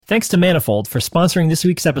Thanks to Manifold for sponsoring this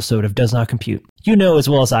week's episode of Does Not Compute. You know as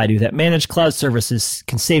well as I do that managed cloud services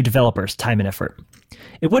can save developers time and effort.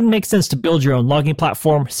 It wouldn't make sense to build your own logging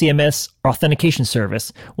platform, CMS, or authentication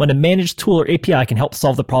service when a managed tool or API can help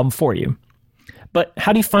solve the problem for you. But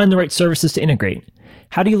how do you find the right services to integrate?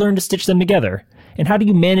 How do you learn to stitch them together? And how do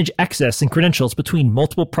you manage access and credentials between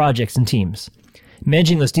multiple projects and teams?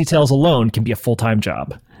 Managing those details alone can be a full-time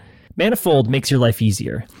job. Manifold makes your life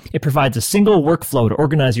easier. It provides a single workflow to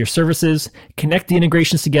organize your services, connect the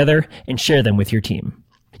integrations together, and share them with your team.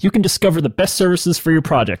 You can discover the best services for your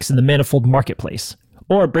projects in the Manifold Marketplace,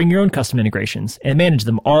 or bring your own custom integrations and manage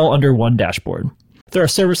them all under one dashboard. There are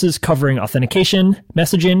services covering authentication,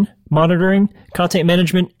 messaging, monitoring, content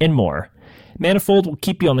management, and more. Manifold will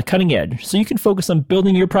keep you on the cutting edge so you can focus on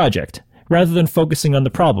building your project rather than focusing on the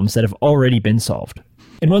problems that have already been solved.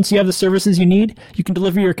 And once you have the services you need, you can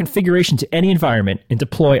deliver your configuration to any environment and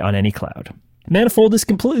deploy on any cloud. Manifold is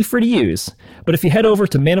completely free to use, but if you head over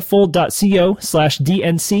to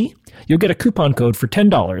manifold.co/DNC, you'll get a coupon code for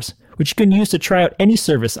 $10, which you can use to try out any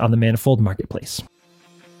service on the Manifold Marketplace.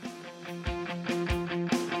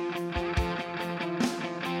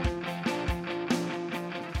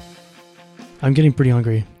 I'm getting pretty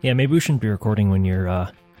hungry. Yeah, maybe we shouldn't be recording when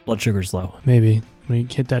your blood sugar's low. Maybe. When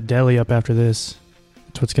we hit that deli up after this,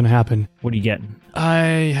 that's what's going to happen. What are you getting?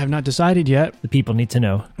 I have not decided yet. The people need to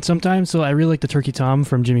know. Sometimes, so I really like the Turkey Tom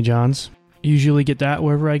from Jimmy John's. Usually get that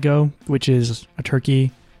wherever I go, which is a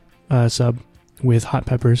turkey sub with hot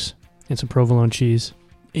peppers and some provolone cheese.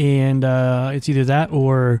 And it's either that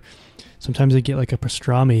or sometimes I get like a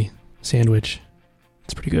pastrami sandwich.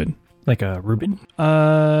 It's pretty good. Like a Reuben?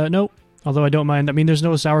 Nope. Although I don't mind. I mean, there's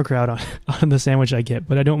no sauerkraut on the sandwich I get,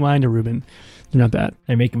 but I don't mind a Reuben. They're not bad.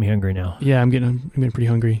 They're making me hungry now. Yeah, I'm getting pretty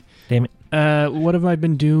hungry. Damn it. What have I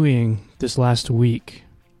been doing this last week?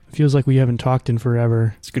 It feels like we haven't talked in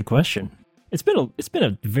forever. It's a good question. It's been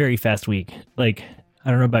a very fast week. Like,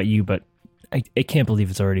 I don't know about you, but I can't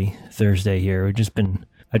believe it's already Thursday here. I've just been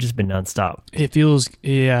nonstop. It feels,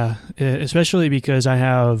 yeah, especially because I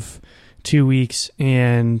have 2 weeks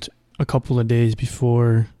and a couple of days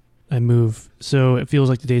before I move. So it feels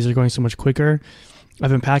like the days are going so much quicker. I've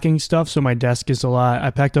been packing stuff, so my desk is a lot.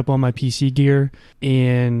 I packed up all my PC gear,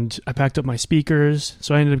 and I packed up my speakers.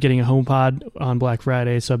 So I ended up getting a HomePod on Black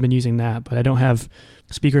Friday, so I've been using that. But I don't have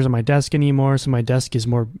speakers on my desk anymore, so my desk is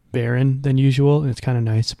more barren than usual, and it's kind of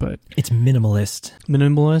nice. But it's minimalist.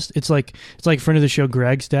 It's like friend of the show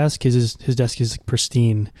Greg's desk. His desk is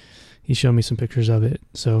pristine. He showed me some pictures of it,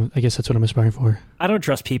 so I guess that's what I'm aspiring for. I don't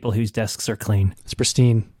trust people whose desks are clean. It's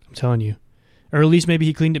pristine, I'm telling you. Or at least maybe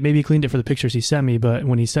he cleaned it. Maybe he cleaned it for the pictures he sent me. But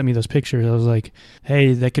when he sent me those pictures, I was like,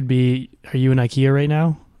 "Hey, that could be. Are you in IKEA right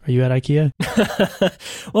now? Are you at IKEA?"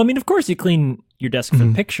 Well, I mean, of course you clean your desk for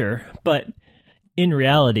the picture, but in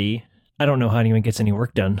reality, I don't know how anyone gets any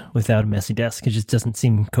work done without a messy desk. It just doesn't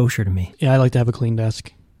seem kosher to me. Yeah, I like to have a clean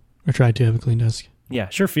desk. Or try to have a clean desk. Yeah,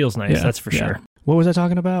 sure feels nice. Yeah, that's for sure. What was I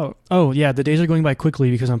talking about? Oh, yeah, the days are going by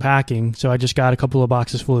quickly because I'm packing. So I just got a couple of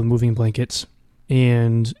boxes full of moving blankets,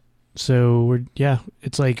 and so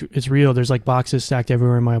it's real. There's like boxes stacked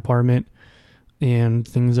everywhere in my apartment, and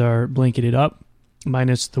things are blanketed up,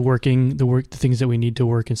 minus the things that we need to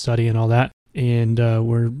work and study and all that. And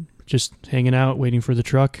we're just hanging out, waiting for the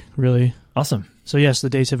truck. Really awesome. So yes, the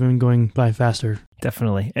days have been going by faster.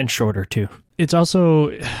 Definitely, and shorter too. It's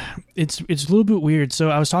also it's a little bit weird.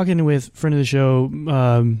 So I was talking with friend of the show,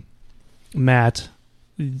 Matt,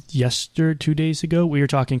 2 days ago. We were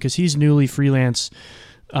talking because he's newly freelance.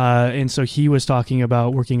 And so he was talking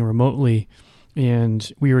about working remotely, and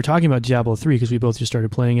we were talking about Diablo 3 because we both just started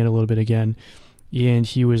playing it a little bit again. And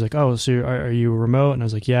he was like, "Oh, so are you remote?" And I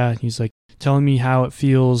was like, "Yeah." And he's like telling me how it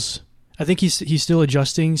feels. I think he's still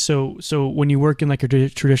adjusting. So when you work in like a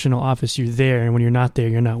traditional office, you're there, and when you're not there,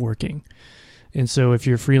 you're not working. And so if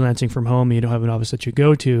you're freelancing from home and you don't have an office that you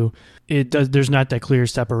go to, there's not that clear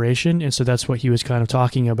separation. And so that's what he was kind of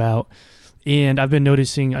talking about. And I've been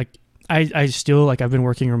noticing, like, I still, like, I've been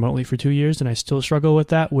working remotely for 2 years, and I still struggle with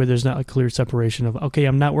that, where there's not a clear separation of, okay,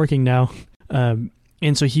 I'm not working now.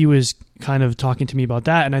 And so he was kind of talking to me about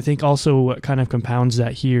that. And I think also what kind of compounds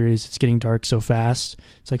that here is it's getting dark so fast.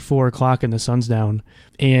 It's like 4 o'clock and the sun's down.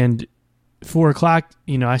 And 4 o'clock,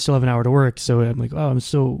 I still have an hour to work. So I'm like, oh, I'm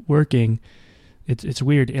still working. It's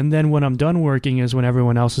weird. And then when I'm done working is when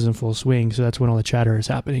everyone else is in full swing. So that's when all the chatter is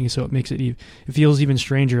happening. So it makes it feels even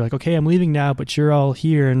stranger. Like, okay, I'm leaving now, but you're all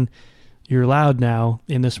here and you're loud now.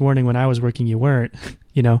 And this morning when I was working, you weren't,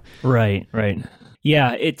 Right.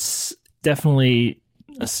 Yeah, it's definitely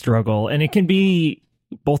a struggle, and it can be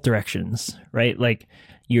both directions, right? Like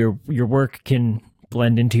your work can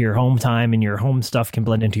blend into your home time, and your home stuff can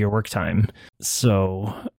blend into your work time.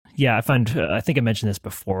 So yeah, I think I mentioned this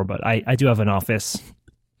before, but I do have an office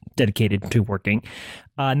dedicated to working.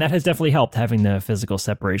 And that has definitely helped, having the physical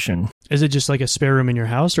separation. Is it just like a spare room in your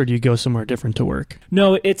house, or do you go somewhere different to work?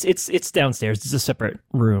 No, it's downstairs. It's a separate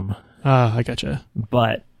room. I gotcha.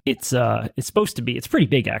 But it's supposed to be, it's pretty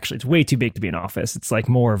big actually. It's way too big to be an office. It's like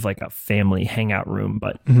more of like a family hangout room,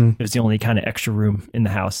 but it was the only kind of extra room in the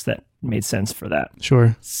house that made sense for that.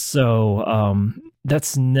 Sure. So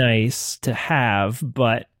that's nice to have,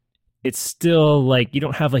 but it's still like you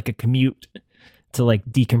don't have like a commute to like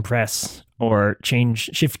decompress or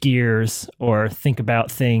shift gears or think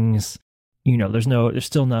about things. You know, there's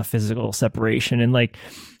still not physical separation. And like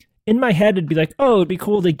in my head, it'd be like, oh, it'd be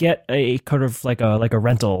cool to get a kind of like a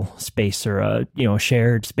rental space, or a, you know,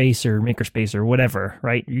 shared space or makerspace or whatever,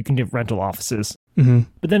 right? You can get rental offices.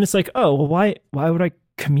 But then it's like, oh, well, why would I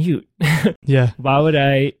commute? Yeah. Why would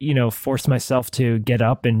I, you know, force myself to get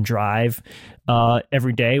up and drive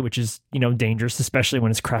every day, which is, you know, dangerous, especially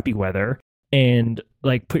when it's crappy weather, and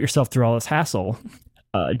like put yourself through all this hassle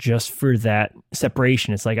just for that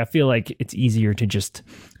separation? It's like, I feel like it's easier to just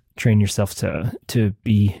train yourself to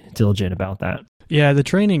be diligent about that. Yeah, the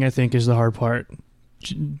training, I think, is the hard part.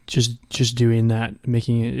 Just doing that,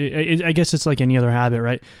 making it, I guess it's like any other habit,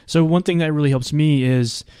 right? So one thing that really helps me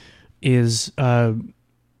is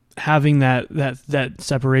having that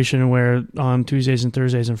separation, where on Tuesdays and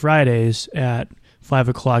Thursdays and Fridays at 5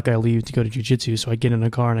 o'clock I leave to go to jiu-jitsu. So I get in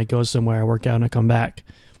a car and I go somewhere, I work out, and I come back.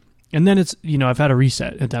 And then it's, you know, I've had a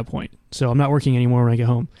reset at that point. So I'm not working anymore when I get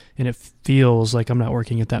home, and it feels like I'm not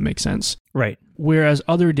working, if that makes sense. Right. Whereas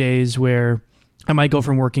other days where I might go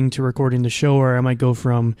from working to recording the show, or I might go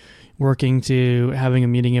from working to having a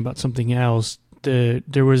meeting about something else,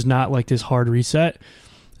 there was not like this hard reset.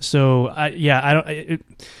 So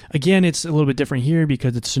again, it's a little bit different here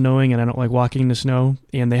because it's snowing and I don't like walking in the snow,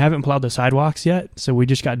 and they haven't plowed the sidewalks yet. So we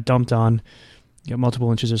just got dumped on, got multiple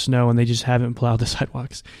inches of snow, and they just haven't plowed the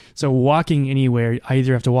sidewalks. So walking anywhere, I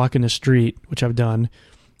either have to walk in the street, which I've done,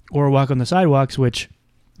 or walk on the sidewalks, which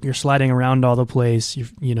you're sliding around all the place.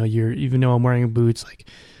 You're even though I'm wearing boots, like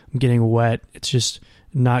I'm getting wet. It's just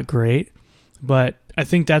not great. But I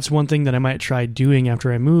think that's one thing that I might try doing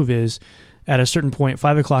after I move is, at a certain point,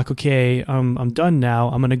 5 o'clock, okay, I'm done now.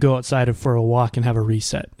 I'm going to go outside for a walk and have a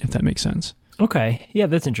reset, if that makes sense. Okay. Yeah,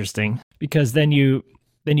 that's interesting, because then you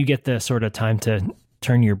get the sort of time to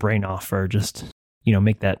turn your brain off, or just, you know,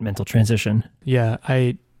 make that mental transition. Yeah,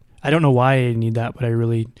 I don't know why I need that, but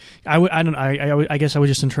I guess I was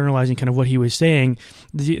just internalizing kind of what he was saying.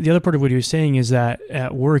 The other part of what he was saying is that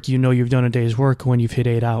at work, you know, you've done a day's work when you've hit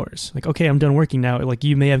 8 hours. Like, okay, I'm done working now. Like,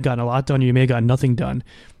 you may have gotten a lot done, you may have gotten nothing done,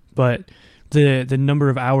 but the number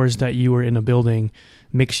of hours that you were in a building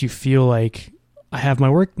makes you feel like, I have my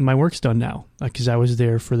work's done now, because I was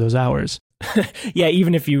there for those hours. Yeah,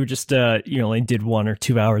 even if you just only did 1 or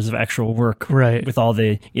 2 hours of actual work, right, with all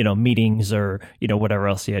the, you know, meetings or, you know, whatever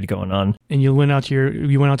else you had going on. And you went out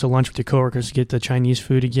to lunch with your coworkers to get the Chinese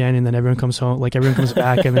food again, and then everyone comes home, like everyone comes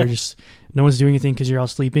back, and they're just, no one's doing anything because you're all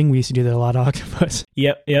sleeping. We used to do that a lot of Octopus.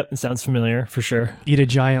 Yep, it sounds familiar for sure. Eat a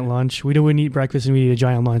giant lunch. We wouldn't eat breakfast, and we eat a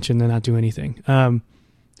giant lunch and then not do anything.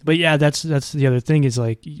 But yeah, that's the other thing is,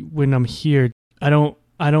 like, when I'm here, I don't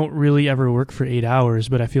really ever work for 8 hours,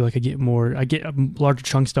 but I feel like I get larger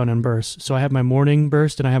chunks done in bursts. So I have my morning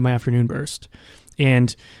burst and I have my afternoon burst.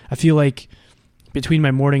 And I feel like between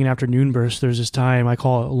my morning and afternoon burst, there's this time, I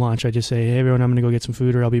call it lunch. I just say, hey, everyone, I'm going to go get some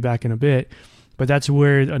food, or I'll be back in a bit. But that's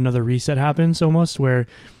where another reset happens almost, where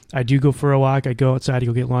I do go for a walk, I go outside, I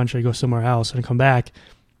go get lunch, I go somewhere else, and I come back.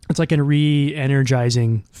 It's like a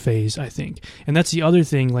re-energizing phase, I think. And that's the other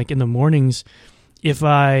thing, like in the mornings, if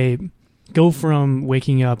I go from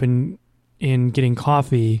waking up and getting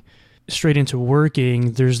coffee straight into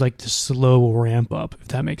working, there's like this slow ramp up, if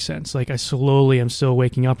that makes sense. Like I'm still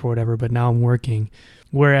waking up or whatever, but now I'm working.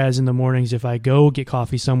 Whereas in the mornings, if I go get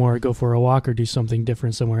coffee somewhere, or go for a walk, or do something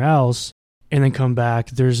different somewhere else, and then come back,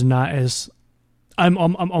 there's not as I'm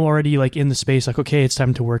already like in the space, like, okay, it's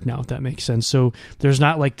time to work now, if that makes sense. So there's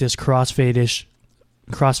not like this crossfade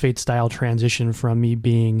style transition from me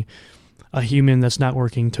being a human that's not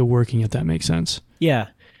working to working, if that makes sense. Yeah,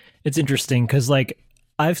 it's interesting because, like,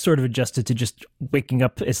 I've sort of adjusted to just waking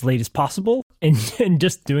up as late as possible and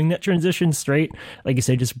just doing that transition straight. Like you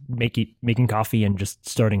say, just making coffee and just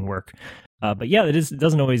starting work. But yeah, it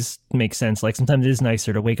doesn't always make sense. Like sometimes it is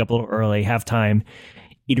nicer to wake up a little early, have time,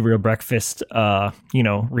 eat a real breakfast,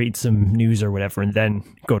 read some news or whatever, and then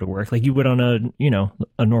go to work like you would on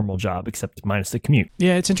a normal job, except minus the commute.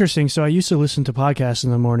 Yeah, it's interesting. So I used to listen to podcasts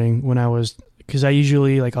in the morning when I was because I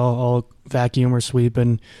usually like I'll vacuum or sweep,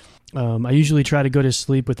 and I usually try to go to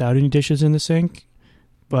sleep without any dishes in the sink.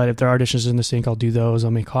 But if there are dishes in the sink, I'll do those.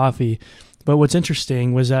 I'll make coffee. But what's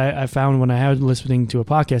interesting was I found when I was listening to a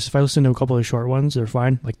podcast, if I listen to a couple of short ones, they're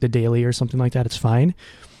fine, like The Daily or something like that, it's fine.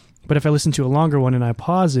 But if I listen to a longer one and I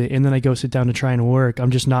pause it and then I go sit down to try and work, I'm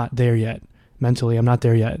just not there yet. Mentally, I'm not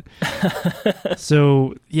there yet.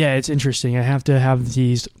 So yeah, it's interesting. I have to have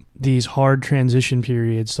these hard transition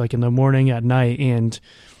periods, like in the morning, at night, and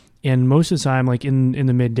most of the time, like in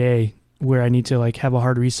the midday, where I need to like have a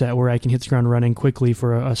hard reset where I can hit the ground running quickly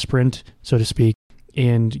for a sprint, so to speak,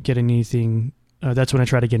 and get anything. That's when I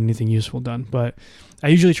try to get anything useful done. But I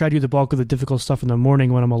usually try to do the bulk of the difficult stuff in the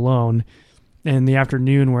morning when I'm alone. And in the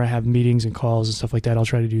afternoon, where I have meetings and calls and stuff like that, I'll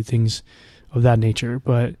try to do things of that nature.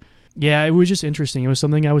 But yeah, it was just interesting. It was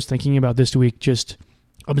something I was thinking about this week, just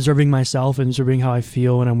observing myself and observing how I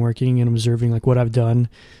feel when I'm working and observing like what I've done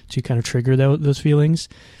to kind of trigger those feelings.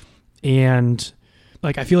 And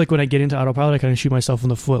like, I feel like when I get into autopilot, I kind of shoot myself in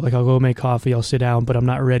the foot. Like, I'll go make coffee, I'll sit down, but I'm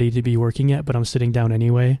not ready to be working yet, but I'm sitting down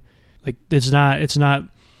anyway. Like, it's not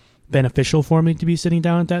beneficial for me to be sitting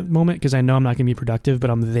down at that moment because I know I'm not going to be productive, but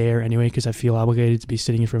I'm there anyway because I feel obligated to be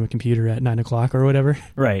sitting in front of a computer at 9 o'clock or whatever.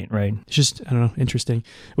 Right. It's just, I don't know, interesting.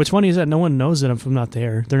 What's funny is that no one knows that I'm not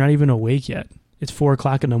there. They're not even awake yet. It's 4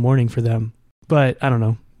 o'clock in the morning for them. But I don't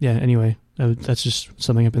know. Yeah, anyway, that's just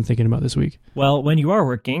something I've been thinking about this week. Well, when you are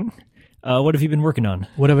working, what have you been working on?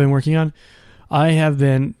 What have I been working on? I have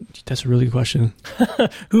been, that's a really good question.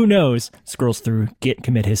 Who knows? Scrolls through Git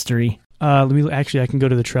commit history. I can go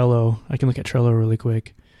to the Trello. I can look at Trello really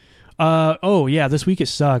quick. Oh yeah, this week it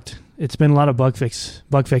sucked. It's been a lot of bug fixes.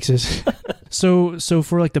 So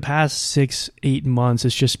for like the past 6-8 months,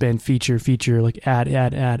 it's just been feature, like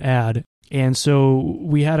add. And so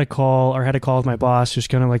we had a call with my boss, just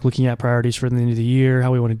kind of like looking at priorities for the end of the year,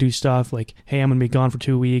 how we want to do stuff. Like, hey, I'm going to be gone for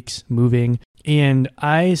 2 weeks, moving. And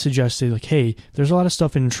I suggested like, hey, there's a lot of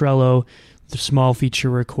stuff in Trello, the small feature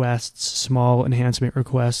requests, small enhancement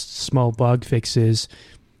requests, small bug fixes.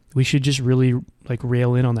 We should just really like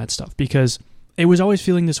rail in on that stuff, because it was always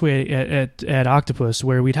feeling this way at Octopus,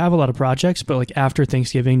 where we'd have a lot of projects, but like after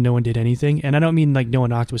Thanksgiving, no one did anything. And I don't mean like no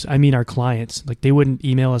one Octopus, I mean our clients. Like, they wouldn't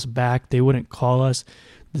email us back, they wouldn't call us.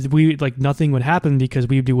 We like nothing would happen because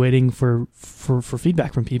we'd be waiting for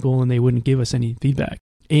feedback from people, and they wouldn't give us any feedback.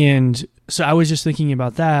 And so I was just thinking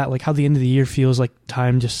about that, like how the end of the year feels like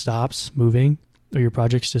time just stops moving, or your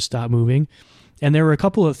projects just stop moving. And there were a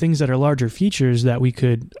couple of things that are larger features that we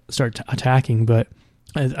could start attacking, but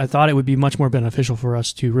I thought it would be much more beneficial for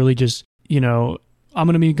us to really just, I'm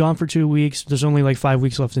going to be gone for 2 weeks. There's only like 5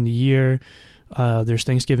 weeks left in the year. There's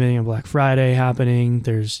Thanksgiving and Black Friday happening.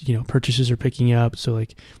 There's, purchases are picking up. So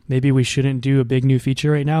like maybe we shouldn't do a big new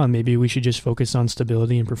feature right now, and maybe we should just focus on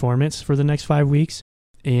stability and performance for the next 5 weeks.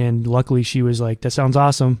 And luckily she was like, that sounds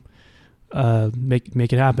awesome. Make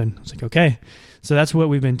it happen. I was like, okay. So that's what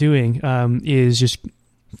we've been doing, is just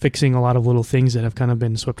fixing a lot of little things that have kind of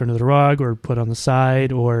been swept under the rug or put on the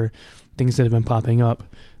side, or things that have been popping up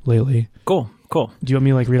lately. Cool. Do you want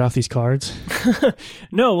me to like read off these cards?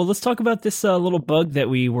 No, well, let's talk about this little bug that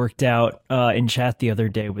we worked out in chat the other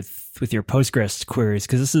day with your Postgres queries,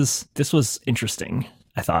 because this was interesting,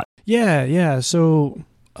 I thought. Yeah. So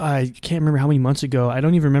I can't remember how many months ago. I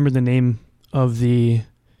don't even remember the name of the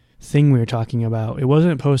thing we were talking about. It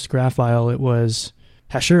wasn't PostGraphile. It was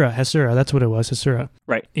Hasura. That's what it was. Hasura.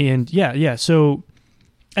 Right. And yeah. So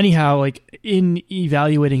anyhow, like in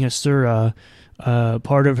evaluating Hasura,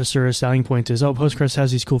 part of Hasura's selling point is, Postgres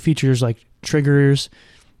has these cool features like triggers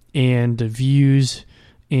and views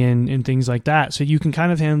and things like that. So you can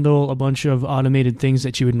kind of handle a bunch of automated things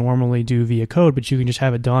that you would normally do via code, but you can just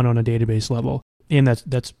have it done on a database level. And that's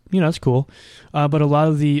that's cool. But a lot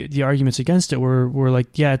of the arguments against it were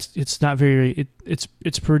like, yeah, it's not very,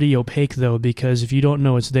 it's pretty opaque though, because if you don't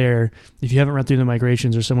know it's there, if you haven't run through the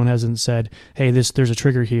migrations, or someone hasn't said, hey, there's a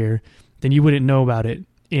trigger here, then you wouldn't know about it.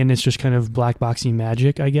 And it's just kind of black boxy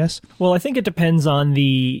magic, I guess. Well, I think it depends on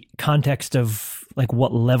the context of like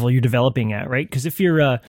what level you're developing at, right? Because if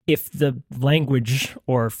the language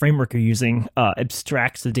or framework you're using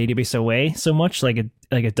abstracts the database away so much, like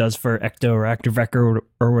it does for Ecto or ActiveRecord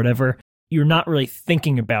or whatever, you're not really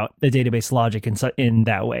thinking about the database logic in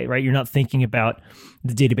that way, right? You're not thinking about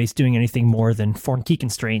the database doing anything more than foreign key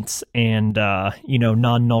constraints and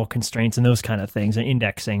non-null constraints and those kind of things, and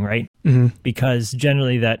indexing, right? Mm-hmm. Because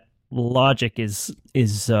generally that logic is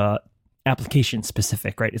application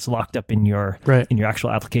specific, right? It's locked up in your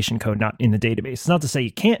actual application code, not in the database. It's not to say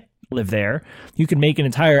you can't live there. You can make an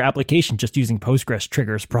entire application just using Postgres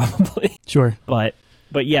triggers, probably. Sure. But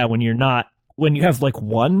yeah, when you have like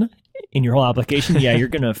one in your whole application, yeah, you're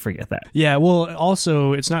going to forget that. Yeah, well,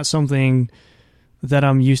 also, it's not something that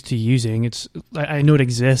I'm used to using. I know it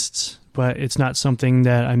exists, but it's not something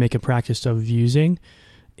that I make a practice of using.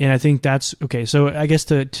 And I think that's okay. So I guess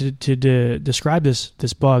to describe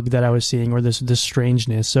this bug that I was seeing, or this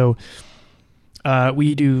strangeness. So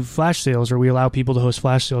we do flash sales, or we allow people to host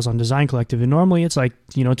flash sales on Design Collective. And normally it's like,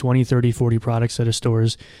 20, 30, 40 products that a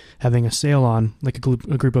store's having a sale on, like a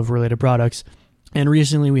group of related products. And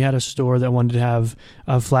recently we had a store that wanted to have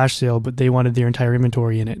a flash sale, but they wanted their entire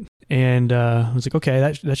inventory in it. And I was like, okay,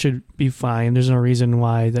 that should be fine. There's no reason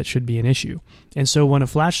why that should be an issue. And so when a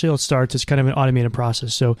flash sale starts, it's kind of an automated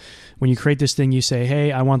process. So when you create this thing, you say,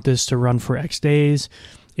 hey, I want this to run for X days.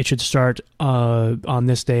 It should start on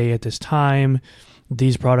this day at this time.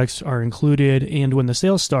 These products are included. And when the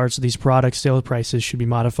sale starts, these product sale prices should be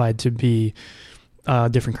modified to be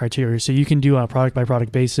different criteria. So you can do on a product by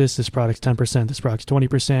product basis, this product's 10%, this product's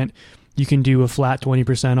 20%. You can do a flat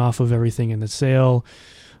 20% off of everything in the sale.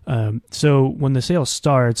 So when the sale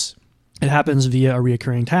starts, it happens via a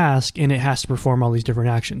reoccurring task, and it has to perform all these different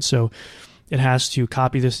actions. So it has to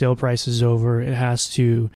copy the sale prices over. It has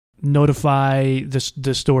to notify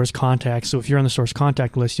the store's contacts. So if you're on the store's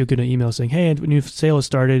contact list, you'll get an email saying, hey, a new sale has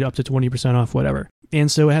started, up to 20% off, whatever.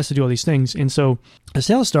 And so it has to do all these things. And so a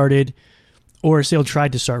sale started, or a sale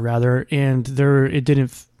tried to start rather, and it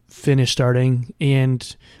didn't finish starting.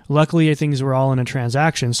 And luckily things were all in a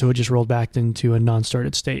transaction, so it just rolled back into a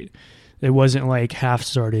non-started state. It wasn't like half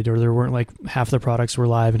started, or there weren't like half the products were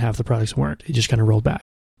live and half the products weren't. It just kind of rolled back.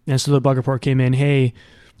 And so the bug report came in, hey,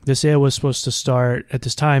 the sale was supposed to start at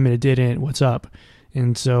this time and it didn't. What's up?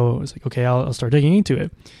 And so I was like, okay, I'll start digging into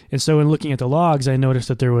it. And so in looking at the logs, I noticed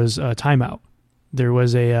that there was a timeout. There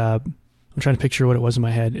was I'm trying to picture what it was in my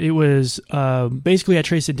head. It was basically I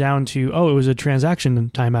traced it down to, it was a transaction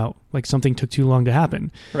timeout. Like something took too long to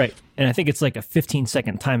happen. Right. And I think it's like a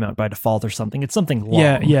 15-second timeout by default or something. It's something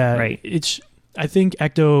long. Yeah. Right. I think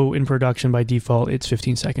Ecto in production by default, it's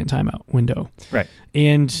 15-second timeout window. Right.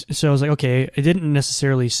 And so I was like, okay, it didn't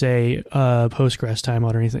necessarily say Postgres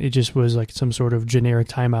timeout or anything. It just was like some sort of generic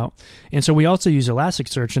timeout. And so we also use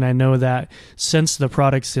Elasticsearch. And I know that since the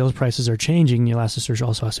product sales prices are changing, the Elasticsearch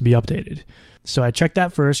also has to be updated. So I checked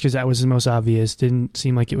that first because that was the most obvious. Didn't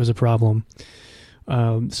seem like it was a problem.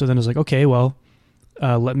 So then I was like, okay, well,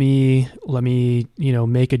 let me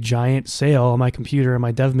make a giant sale on my computer and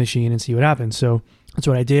my dev machine and see what happens. So that's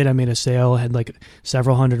what I did. I made a sale, had like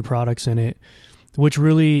several hundred products in it, which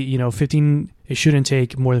really, it shouldn't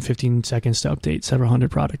take more than 15 seconds to update several hundred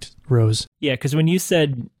product rows. Yeah, because when you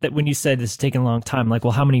said this is taking a long time, like,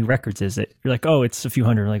 well, how many records is it? You're like, oh, it's a few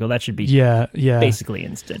hundred. Like, oh, that should be basically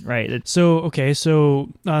instant, right? So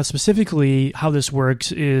specifically how this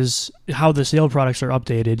works is how the sale products are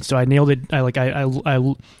updated. So I nailed it. I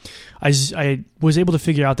was able to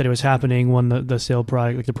figure out that it was happening when the sale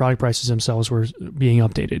product, like the product prices themselves, were being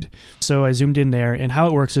updated. So I zoomed in there, and how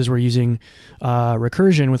it works is we're using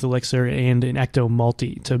recursion with Elixir and an Ecto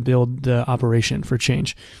multi to build the operation for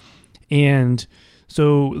change. And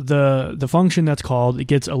so the function that's called, it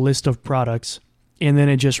gets a list of products, and then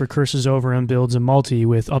it just recurses over and builds a multi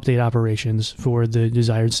with update operations for the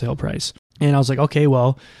desired sale price. And I was like, okay,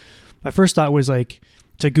 well, my first thought was like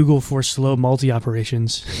to Google for slow multi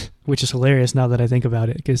operations, which is hilarious now that I think about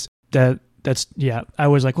it, because I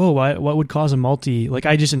was like, oh, what would cause a multi? Like,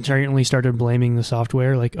 I just internally started blaming the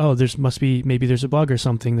software, like, oh, maybe there's a bug or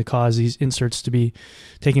something that caused these inserts to be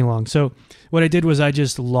taking long. So what I did was I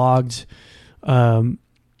just logged, let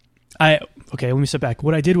me step back.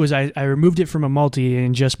 What I did was I removed it from a multi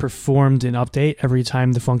and just performed an update every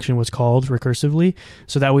time the function was called recursively.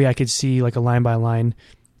 So that way I could see like a line by line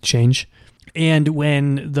change. And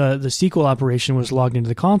when the SQL operation was logged into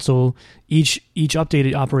the console, each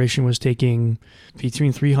updated operation was taking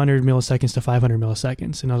between 300 milliseconds to 500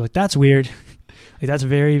 milliseconds. And I was like, that's weird. Like, that's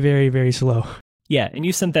very, very, very slow. Yeah, and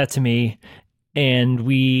you sent that to me, and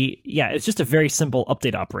it's just a very simple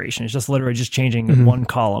update operation. It's just literally just changing one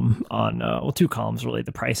column on, two columns really,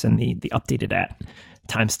 the price and the updated at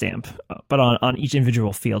timestamp, but on each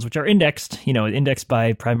individual fields, which are indexed, indexed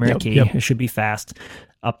by primary key. Yep. It should be fast.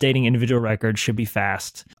 Updating individual records should be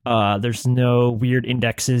fast. There's no weird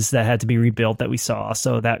indexes that had to be rebuilt that we saw,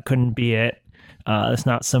 so that couldn't be it. It's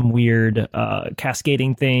not some weird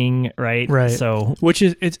cascading thing, right? Right. So, which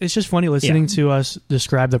is it's just funny listening to us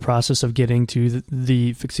describe the process of getting to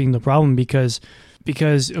the fixing the problem because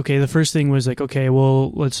okay, the first thing was like, okay,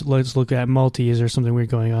 well, let's look at multi. Is there something weird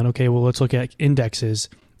going on? Okay, well, let's look at indexes.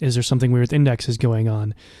 Is there something weird with indexes going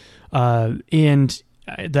on? And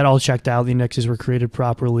that all checked out. The indexes were created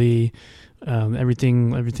properly.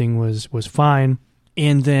 Everything was fine.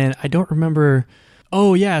 And then I don't remember.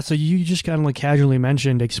 Oh yeah, so you just kind of like casually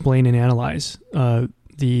mentioned explain and analyze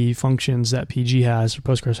the functions that PG has or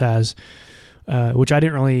Postgres has, which I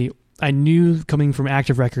didn't really. I knew coming from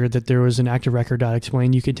Active Record that there was an Active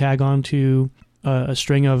Record.explain you could tag onto a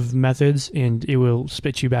string of methods, and it will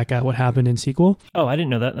spit you back out what happened in SQL. Oh, I didn't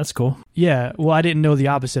know that. That's cool. Yeah, well, I didn't know the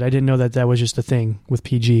opposite. I didn't know that was just a thing with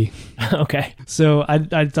PG. Okay. So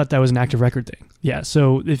I thought that was an Active Record thing. Yeah,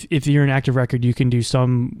 so if you're an Active Record, you can do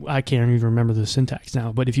some, I can't even remember the syntax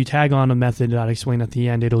now, but if you tag on a method.explain at the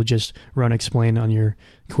end, it'll just run explain on your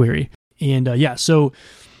query. And so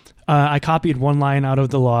I copied one line out of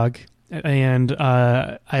the log, and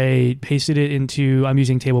I pasted it into, I'm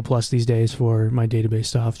using Table Plus these days for my database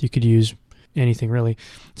stuff. You could use anything really.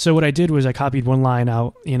 So what I did was I copied one line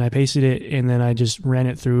out and I pasted it, and then I just ran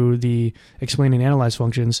it through the explain and analyze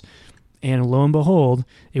functions. And lo and behold,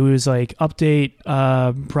 it was like update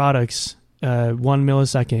products 1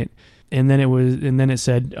 millisecond. And then it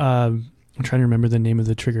said, I'm trying to remember the name of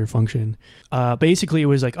the trigger function. Basically, it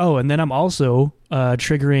was like, oh, and then I'm also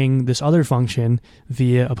triggering this other function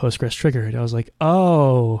via a Postgres trigger. And I was like,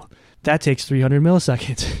 oh, that takes 300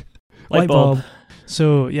 milliseconds. Light bulb.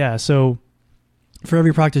 So for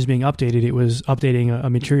every product that's being updated, it was updating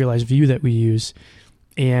a materialized view that we use.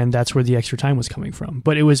 And that's where the extra time was coming from.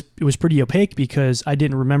 But it was pretty opaque because I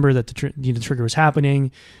didn't remember that the trigger was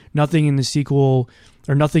happening. Nothing in the SQL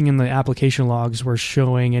or nothing in the application logs were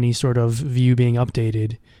showing any sort of view being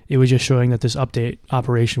updated. It was just showing that this update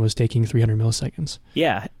operation was taking 300 milliseconds.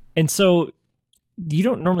 Yeah. And so you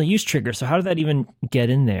don't normally use triggers. So how did that even get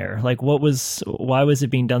in there? Like why was it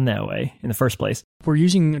being done that way in the first place? We're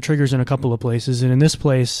using triggers in a couple of places. And in this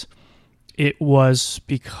place, it was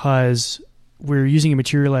because we're using a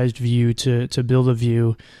materialized view to build a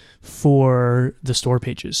view for the store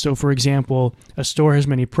pages. So for example, a store has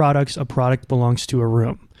many products, a product belongs to a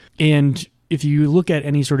room. And if you look at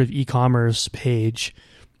any sort of e-commerce page,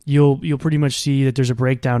 you'll pretty much see that there's a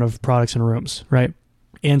breakdown of products and rooms, right?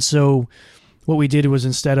 And so what we did was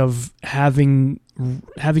instead of having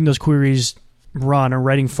those queries run or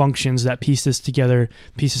writing functions that piece this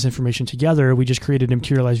information together, we just created a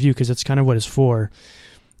materialized view because that's kind of what it's for.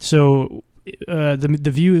 So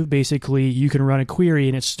the view, basically, you can run a query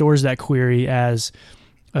and it stores that query as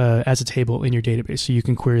a table in your database, so you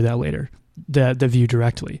can query that later, the view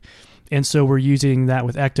directly. And so we're using that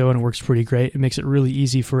with Ecto, and it works pretty great. It makes it really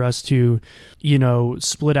easy for us to,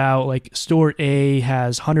 split out, like store A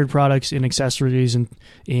has 100 products in accessories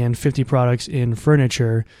and 50 products in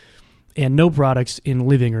furniture and no products in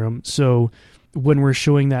living room. So when we're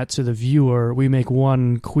showing that to the viewer, we make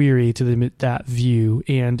one query to that view,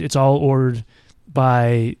 and it's all ordered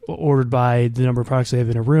by the number of products they have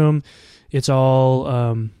in a room. It's all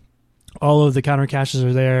of the counter caches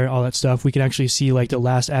are there, all that stuff. We can actually see like the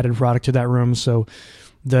last added product to that room, so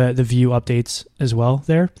the view updates as well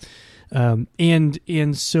there.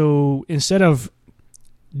 And so instead of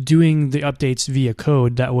doing the updates via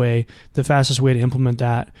code that way, the fastest way to implement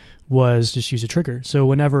that was just use a trigger. So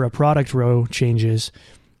whenever a product row changes,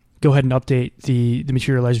 go ahead and update the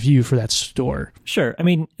materialized view for that store. Sure. I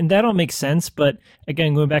mean, and that all makes sense. But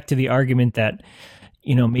again, going back to the argument that,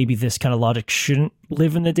 maybe this kind of logic shouldn't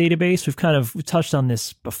live in the database. We've touched on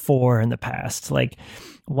this before in the past. Like,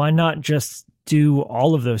 why not just do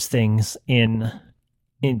all of those things in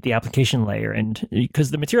the application layer? And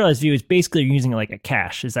because the materialized view is basically using like a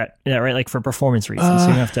cache. Is that right? Like for performance reasons, so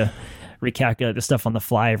you don't have to recalculate the stuff on the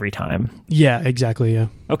fly every time. Yeah, exactly. Yeah.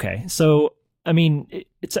 Okay. So, I mean,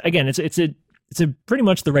 it's a pretty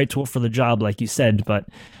much the right tool for the job, like you said, but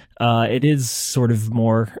it is sort of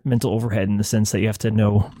more mental overhead in the sense that you have to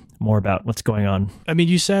know more about what's going on. I mean,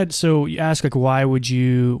 you asked like, why would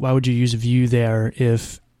you use a view there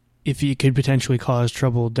if it could potentially cause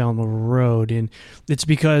trouble down the road? And it's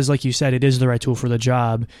because, like you said, it is the right tool for the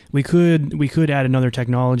job. We could add another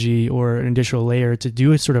technology or an additional layer to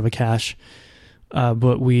do a sort of a cache,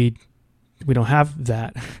 but we don't have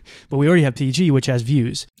that. But we already have PG, which has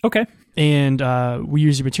views. Okay. And we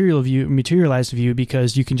use a materialized view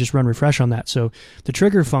because you can just run refresh on that. So the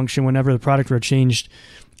trigger function, whenever the product row changed,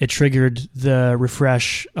 it triggered the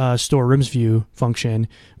refresh store rooms view function,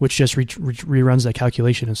 which just reruns that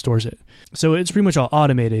calculation and stores it. So it's pretty much all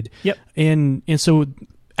automated. Yep. And so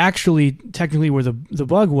actually, technically, where the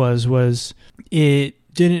bug was it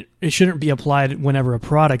shouldn't be applied whenever a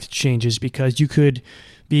product changes, because you could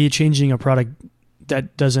be changing a product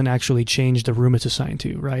that doesn't actually change the room it's assigned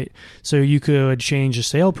to, right? So you could change a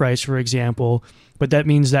sale price, for example, but that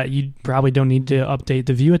means that you probably don't need to update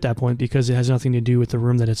the view at that point because it has nothing to do with the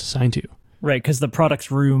room that it's assigned to. Right, because the product's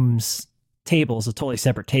rooms table is a totally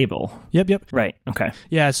separate table. Yep. Right. Okay.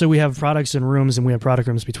 Yeah, so we have products and rooms, and we have product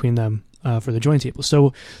rooms between them for the join table.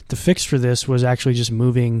 So the fix for this was actually just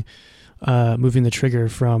moving the trigger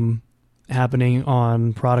from happening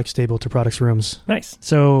on products table to products rooms. Nice.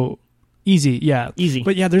 So easy, yeah. Easy.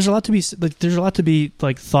 But yeah, there's a lot to be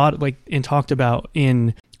like thought like and talked about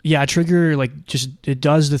in a trigger, like just it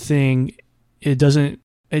does the thing. It doesn't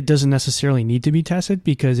necessarily need to be tested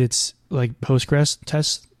because it's like Postgres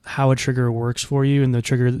tests how a trigger works for you and the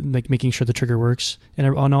trigger, like making sure the trigger works and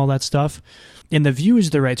on all that stuff. And the Vue is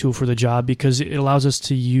the right tool for the job because it allows us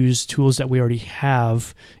to use tools that we already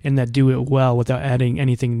have and that do it well without adding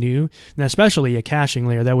anything new. And especially a caching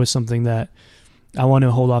layer, that was something that I want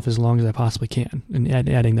to hold off as long as I possibly can and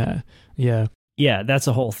adding that. Yeah. Yeah, that's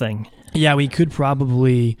a whole thing. Yeah, we could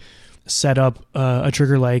probably set up a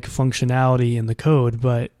trigger-like functionality in the code,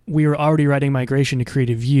 but we were already writing migration to create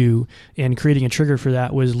a view, and creating a trigger for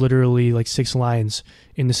that was literally like 6 lines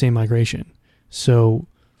in the same migration. So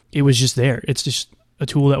it was just there. It's just a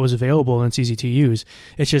tool that was available and it's easy to use.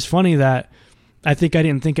 It's just funny that I think I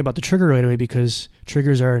didn't think about the trigger right away because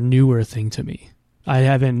triggers are a newer thing to me. I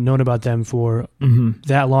haven't known about them for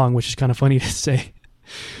that long, which is kind of funny to say.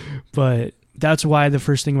 But that's why the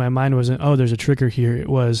first thing in my mind wasn't, oh, there's a trigger here. It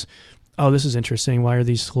was, oh, this is interesting. Why are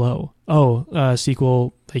these slow? Oh,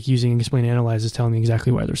 SQL, like using explain and analyze is telling me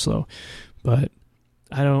exactly why they're slow. But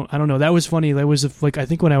I don't know. That was funny. That was like, I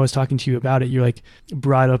think when I was talking to you about it, you like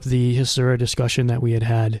brought up the Hasura discussion that we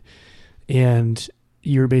had, and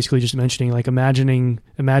you were basically just mentioning like imagine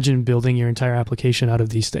building your entire application out of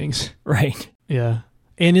these things. Right. Yeah.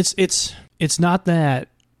 And it's not that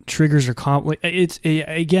triggers are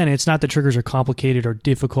it's not that triggers are complicated or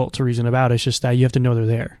difficult to reason about. It's just that you have to know they're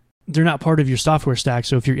there. They're not part of your software stack.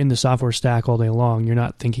 So if you're in the software stack all day long, you're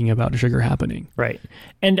not thinking about a trigger happening. Right.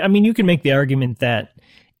 And I mean, you can make the argument that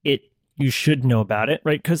you should know about it,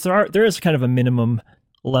 right? Because there is kind of a minimum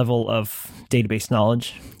level of database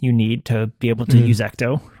knowledge you need to be able to use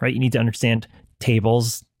Ecto, right? You need to understand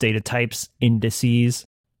tables, data types, indices,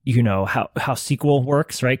 you know, how SQL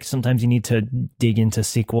works, right? 'Cause sometimes you need to dig into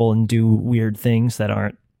SQL and do weird things that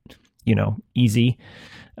aren't, easy.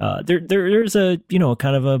 There's a,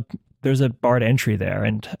 there's a bar to entry there.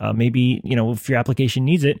 And maybe, if your application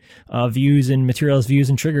needs it, views and materials, views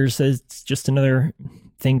and triggers, it's just another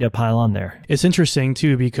thing to pile on there. It's interesting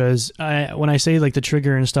too, because when I say like the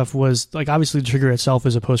trigger and stuff was like, obviously the trigger itself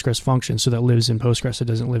is a Postgres function. So that lives in Postgres. It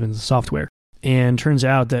doesn't live in the software. And turns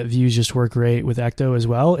out that views just work great with Ecto as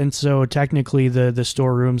well. And so technically the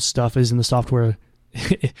storeroom stuff is in the software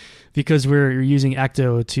because we're using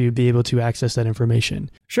Ecto to be able to access that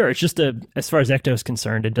information. Sure. It's just as far as Ecto is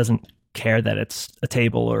concerned, it doesn't care that it's a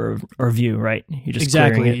table or view, right? You're just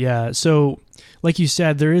exactly. clearing it. Yeah. So like you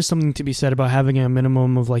said, there is something to be said about having a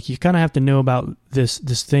minimum of like, you kind of have to know about this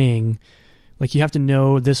thing. Like you have to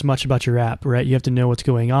know this much about your app, right? You have to know what's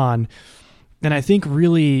going on. And I think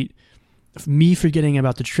really me forgetting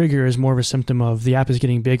about the trigger is more of a symptom of the app is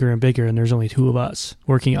getting bigger and bigger and there's only 2 of us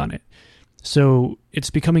working on it. So it's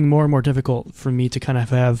becoming more and more difficult for me to kind of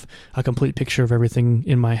have a complete picture of everything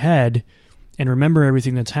in my head and remember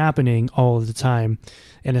everything that's happening all of the time.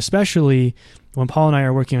 And especially when Paul and I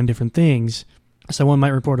are working on different things, someone might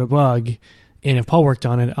report a bug, and if Paul worked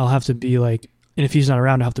on it, I'll have to be like, and if he's not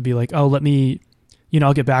around, I'll have to be like, oh, let me,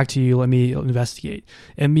 I'll get back to you. Let me investigate.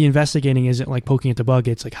 And me investigating isn't like poking at the bug.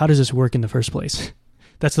 It's like, how does this work in the first place?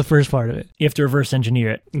 That's the first part of it. You have to reverse engineer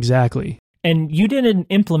it. Exactly. And you didn't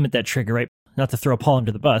implement that trigger, right? Not to throw Paul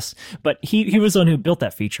under the bus, but he was the one who built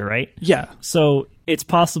that feature, right? Yeah. So it's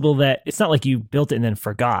possible that it's not like you built it and then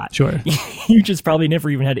forgot. Sure. You just probably never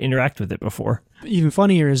even had to interact with it before. Even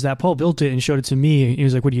funnier is that Paul built it and showed it to me. He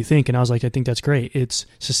was like, what do you think? And I was like, I think that's great. It's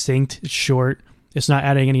succinct. It's short. It's not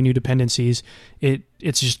adding any new dependencies.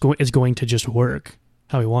 It's going to just work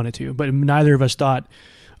how we want it to. But neither of us thought,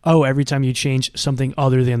 oh, every time you change something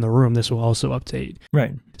other than the room, this will also update.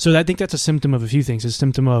 Right. So I think that's a symptom of a few things. It's a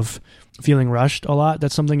symptom of feeling rushed a lot.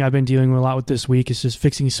 That's something I've been dealing with a lot with this week, is just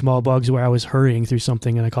fixing small bugs where I was hurrying through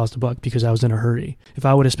something and I caused a bug because I was in a hurry. If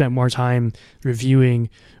I would have spent more time reviewing,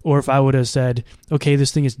 or if I would have said, okay,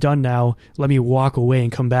 this thing is done now, let me walk away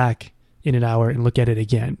and come back in an hour and look at it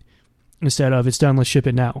again, instead of it's done, let's ship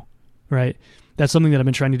it now, right? That's something that I've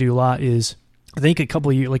been trying to do a lot. Is I think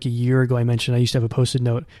a year ago, I mentioned I used to have a Post-it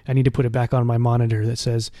note. I need to put it back on my monitor that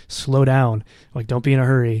says, slow down. Like, don't be in a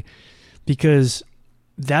hurry. Because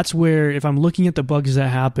that's where, if I'm looking at the bugs that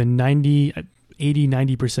happen,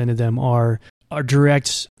 90% of them are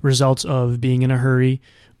direct results of being in a hurry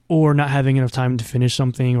or not having enough time to finish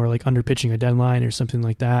something, or like under pitching a deadline or something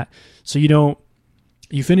like that. So you don't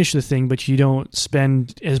you finish the thing, but you don't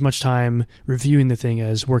spend as much time reviewing the thing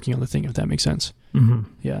as working on the thing, if that makes sense. Mm-hmm.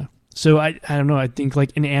 Yeah. So I don't know. I think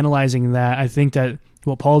like in analyzing that, I think that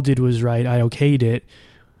what Paul did was right. I okayed it.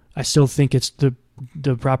 I still think it's the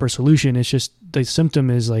proper solution. It's just the symptom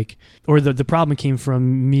is like, or the problem came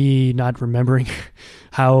from me not remembering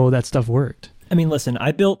how that stuff worked. I mean, listen,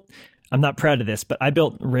 I'm not proud of this, but I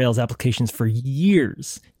built Rails applications for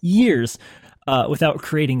years, without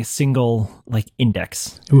creating a single like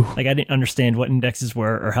index. Ooh. Like I didn't understand what indexes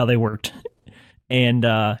were or how they worked. And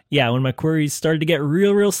when my queries started to get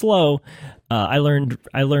real slow, I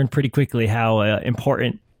learned pretty quickly how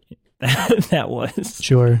important that was.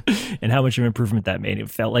 Sure. And how much of an improvement that made. It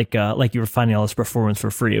felt like you were finding all this performance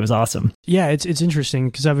for free. It was awesome. Yeah, it's interesting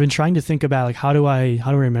because I've been trying to think about like how do I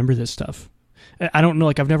remember this stuff. I don't know.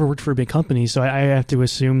 Like I've never worked for a big company, so I have to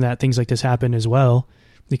assume that things like this happen as well.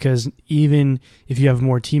 Because even if you have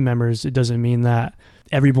more team members, it doesn't mean that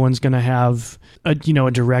everyone's going to have a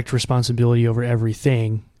direct responsibility over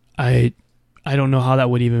everything. I don't know how that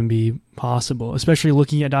would even be possible, especially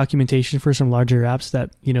looking at documentation for some larger apps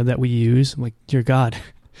that we use. I'm like, dear God,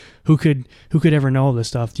 who could ever know all this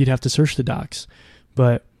stuff? You'd have to search the docs.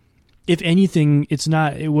 But if anything,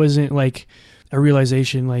 it wasn't like a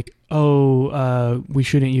realization like, we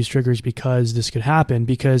shouldn't use triggers because this could happen.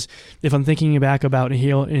 Because if I'm thinking back about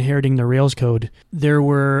inheriting the Rails code, there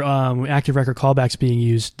were active record callbacks being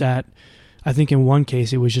used that I think in one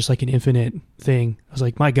case it was just like an infinite thing. I was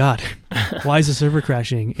like, my God, why is the server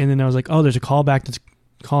crashing? And then I was like, oh, there's a callback that's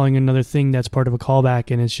calling another thing that's part of a callback,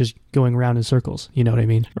 and it's just going around in circles. You know what I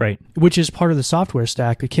mean? Right. Which is part of the software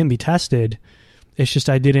stack. It can be tested. It's just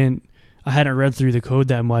I hadn't read through the code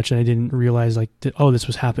that much, and I didn't realize this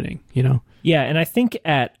was happening, Yeah, and I think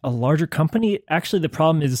at a larger company, actually the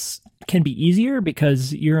problem can be easier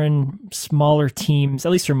because you're in smaller teams,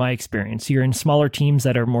 at least from my experience. You're in smaller teams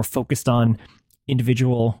that are more focused on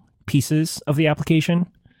individual pieces of the application.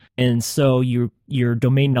 And so your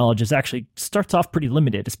domain knowledge starts off pretty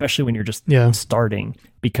limited, especially when you're just starting,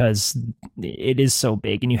 because it is so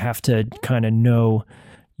big and you have to kind of know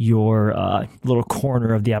your little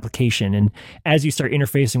corner of the application. And as you start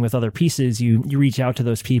interfacing with other pieces, you reach out to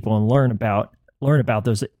those people and learn about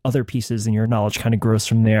those other pieces, and your knowledge kind of grows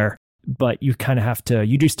from there. But you kind of have to,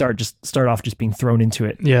 start off just being thrown into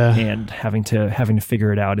it, and having to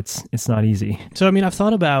figure it out. It's not easy. So I mean, I've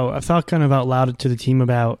thought kind of out loud to the team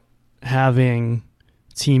about having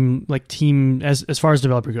team as far as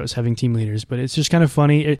developer goes, having team leaders. But it's just kind of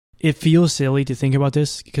funny. It feels silly to think about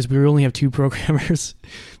this because we only have 2 programmers,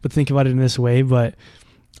 but think about it in this way. But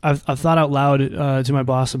I've thought out loud to my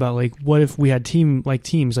boss about like, what if we had teams,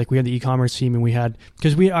 like we had the e-commerce team, and we have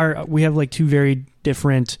like 2 very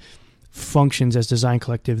different functions as Design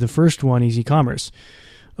Collective. The first one is e-commerce.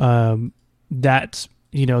 That's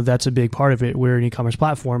a big part of it. We're an e-commerce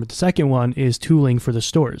platform, but the second one is tooling for the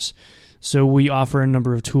stores. So we offer a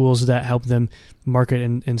number of tools that help them market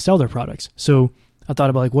and sell their products. So I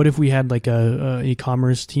thought about like, what if we had like a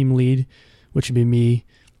e-commerce team lead, which would be me,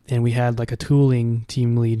 and we had like a tooling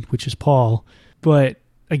team lead, which is Paul. But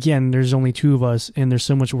again, there's only 2 of us, and there's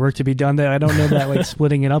so much work to be done that I don't know that like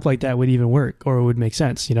splitting it up like that would even work or would make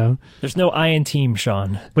sense. There's no I in team,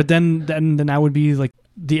 Sean. But then that would be like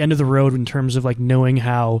the end of the road in terms of like knowing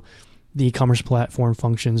how the e-commerce platform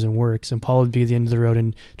functions and works, and Paul would be the end of the road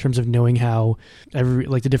in terms of knowing how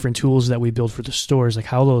the different tools that we build for the stores, like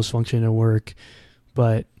how those function and work.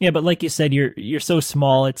 But but like you said, you're so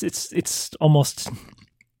small. It's almost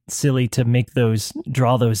silly to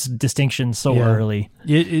draw those distinctions so early.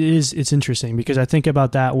 It is. It's interesting because I think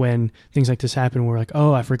about that when things like this happen. We're like,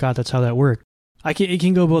 oh, I forgot that's how that worked. It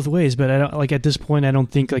can go both ways, but I don't like at this point. I don't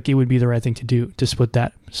think like it would be the right thing to do to split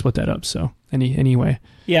that up. So anyway.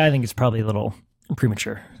 Yeah, I think it's probably a little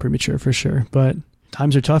premature. Premature for sure, but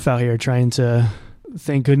times are tough out here. Trying to,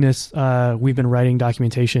 thank goodness, we've been writing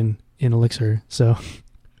documentation in Elixir, so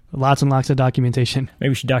lots and lots of documentation. Maybe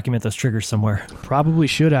we should document those triggers somewhere. Probably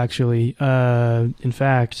should actually. In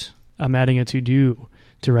fact, I'm adding a to-do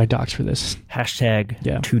to write docs for this.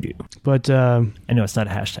 Hashtag to-do. But I know it's not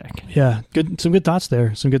a hashtag. Yeah, some good thoughts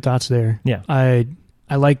there. Yeah. I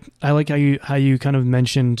like how you kind of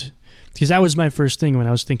mentioned, because that was my first thing when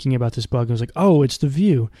I was thinking about this bug. I was like, oh, it's the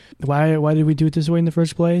view. Why did we do it this way in the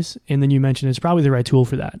first place? And then you mentioned it's probably the right tool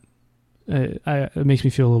for that. It makes me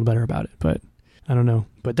feel a little better about it, but I don't know.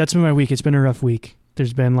 But that's been my week. It's been a rough week.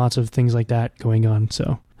 There's been lots of things like that going on,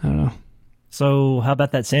 so I don't know. So how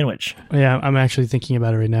about that sandwich? Yeah, I'm actually thinking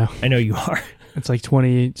about it right now. I know you are. It's like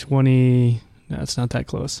 20, no, it's not that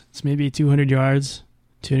close. It's maybe 200 yards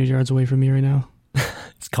away from me right now.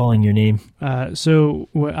 It's calling your name. So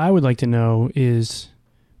what I would like to know is,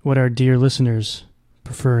 what our dear listeners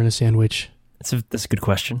prefer in a sandwich. That's a good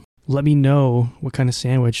question. Let me know what kind of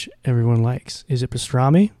sandwich everyone likes. Is it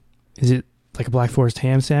pastrami? Is it like a Black Forest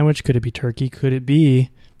ham sandwich? Could it be turkey? Could it be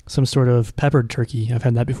some sort of peppered turkey? I've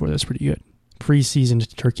had that before. That's pretty good.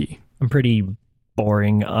 Pre-seasoned turkey. I'm pretty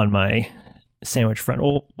boring on my sandwich front.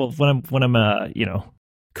 Well, when I'm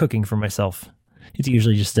cooking for myself, it's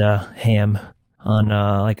usually just ham on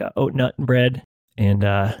like a oat nut bread and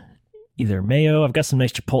either mayo. I've got some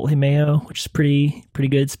nice chipotle mayo, which is pretty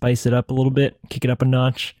good. Spice it up a little bit, kick it up a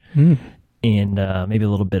notch, and maybe a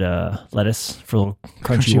little bit of lettuce for a little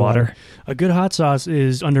crunchy water. A good hot sauce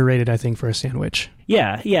is underrated, I think, for a sandwich.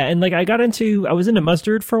 Yeah, and like I was into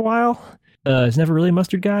mustard for a while. I was never really a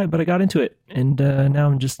mustard guy, but I got into it, and now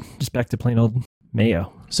I'm just back to plain old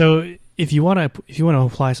mayo. So if you want to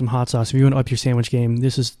apply some hot sauce, if you want to up your sandwich game,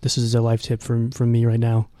 this is a life tip from me right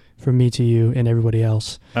now, from me to you and everybody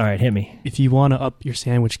else. All right, hit me. If you want to up your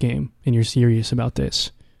sandwich game and you're serious about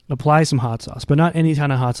this, apply some hot sauce, but not any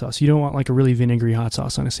kind of hot sauce. You don't want like a really vinegary hot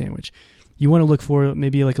sauce on a sandwich. You want to look for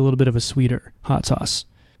maybe like a little bit of a sweeter hot sauce.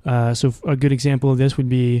 So a good example of this would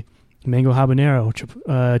be mango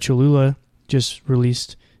habanero. Cholula just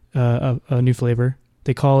released a new flavor.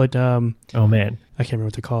 They call it... oh, man. I can't remember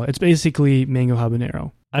what they call it. It's basically mango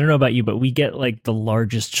habanero. I don't know about you, but we get like the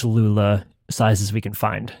largest Cholula sizes we can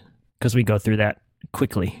find because we go through that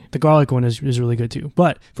quickly. The garlic one is really good too.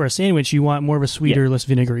 But for a sandwich, you want more of a sweeter, less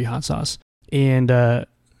vinegary hot sauce. And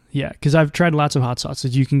because I've tried lots of hot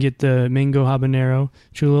sauces. You can get the mango habanero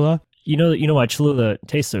Cholula. You know why Cholula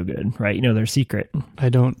tastes so good, right? You know their secret. I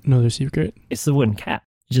don't know their secret. It's the wooden cap.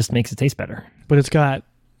 It just makes it taste better. But it's got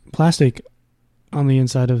plastic on the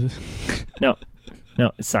inside of it. No,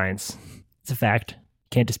 it's science. It's a fact.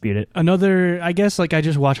 Can't dispute it. I guess like I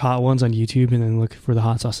just watch hot ones on YouTube and then look for the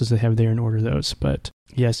hot sauces they have there and order those. But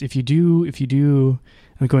yes, if you do,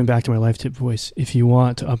 I'm going back to my life tip voice. If you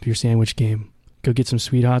want to up your sandwich game, go get some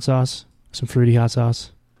sweet hot sauce, some fruity hot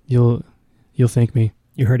sauce. You'll thank me.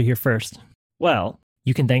 You heard it here first. Well,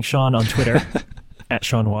 you can thank Sean on Twitter at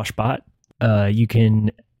Sean Washbot. You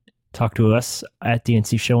can talk to us at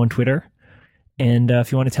DNC Show on Twitter. And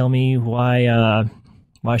if you want to tell me why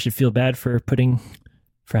I should feel bad for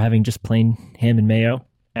having just plain ham and mayo,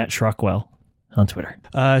 at Shrockwell on Twitter.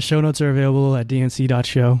 Show notes are available at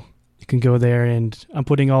dnc.show. You can go there, and I'm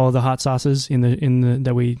putting all of the hot sauces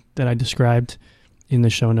that I described in the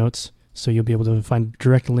show notes, so you'll be able to find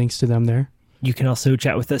direct links to them there. You can also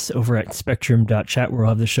chat with us over at spectrum.chat, where we'll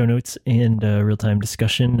have the show notes and real-time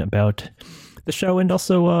discussion about the show and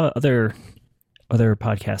also other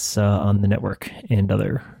podcasts on the network and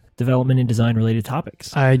other development and design related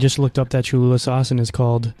topics. I just looked up that Cholula sauce and it's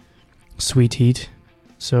called Sweet Heat.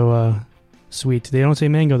 So sweet. They don't say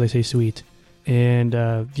mango, they say sweet. And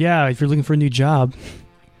if you're looking for a new job,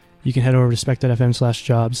 you can head over to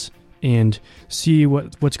spec.fm/jobs and see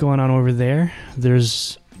what's going on over there.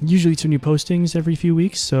 There's usually some new postings every few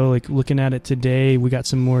weeks. So like looking at it today, we got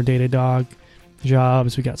some more Datadog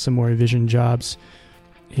jobs. We got some more Vision jobs.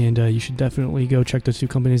 And you should definitely go check those two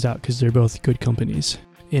companies out because they're both good companies.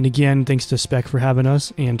 And again, thanks to Spec for having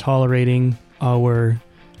us and tolerating our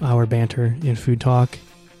banter and food talk,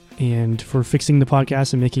 and for fixing the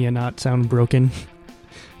podcast and making it not sound broken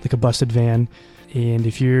like a busted van. And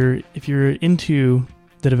if you're into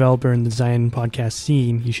the developer and design podcast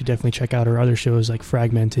scene, you should definitely check out our other shows like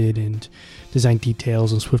Fragmented and Design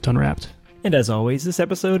Details and Swift Unwrapped. And as always, this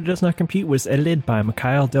episode of Does Not Compute was edited by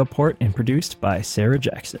Mikhail Delport and produced by Sarah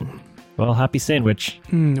Jackson. Well, happy sandwich.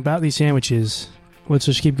 About these sandwiches, let's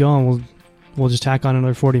just keep going. We'll just tack on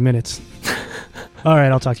another 40 minutes. All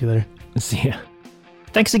right, I'll talk to you later. See ya.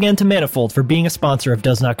 Thanks again to Manifold for being a sponsor of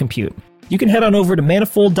Does Not Compute. You can head on over to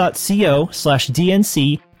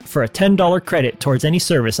manifold.co/DNC for a $10 credit towards any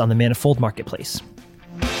service on the Manifold Marketplace.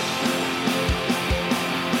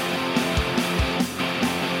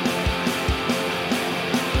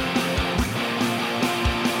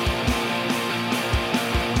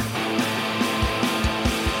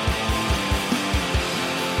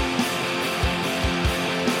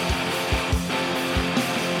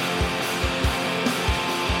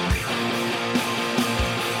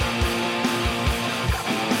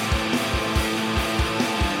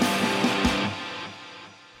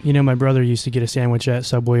 You know, my brother used to get a sandwich at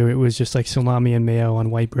Subway. It was just like salami and mayo on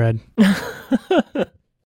white bread.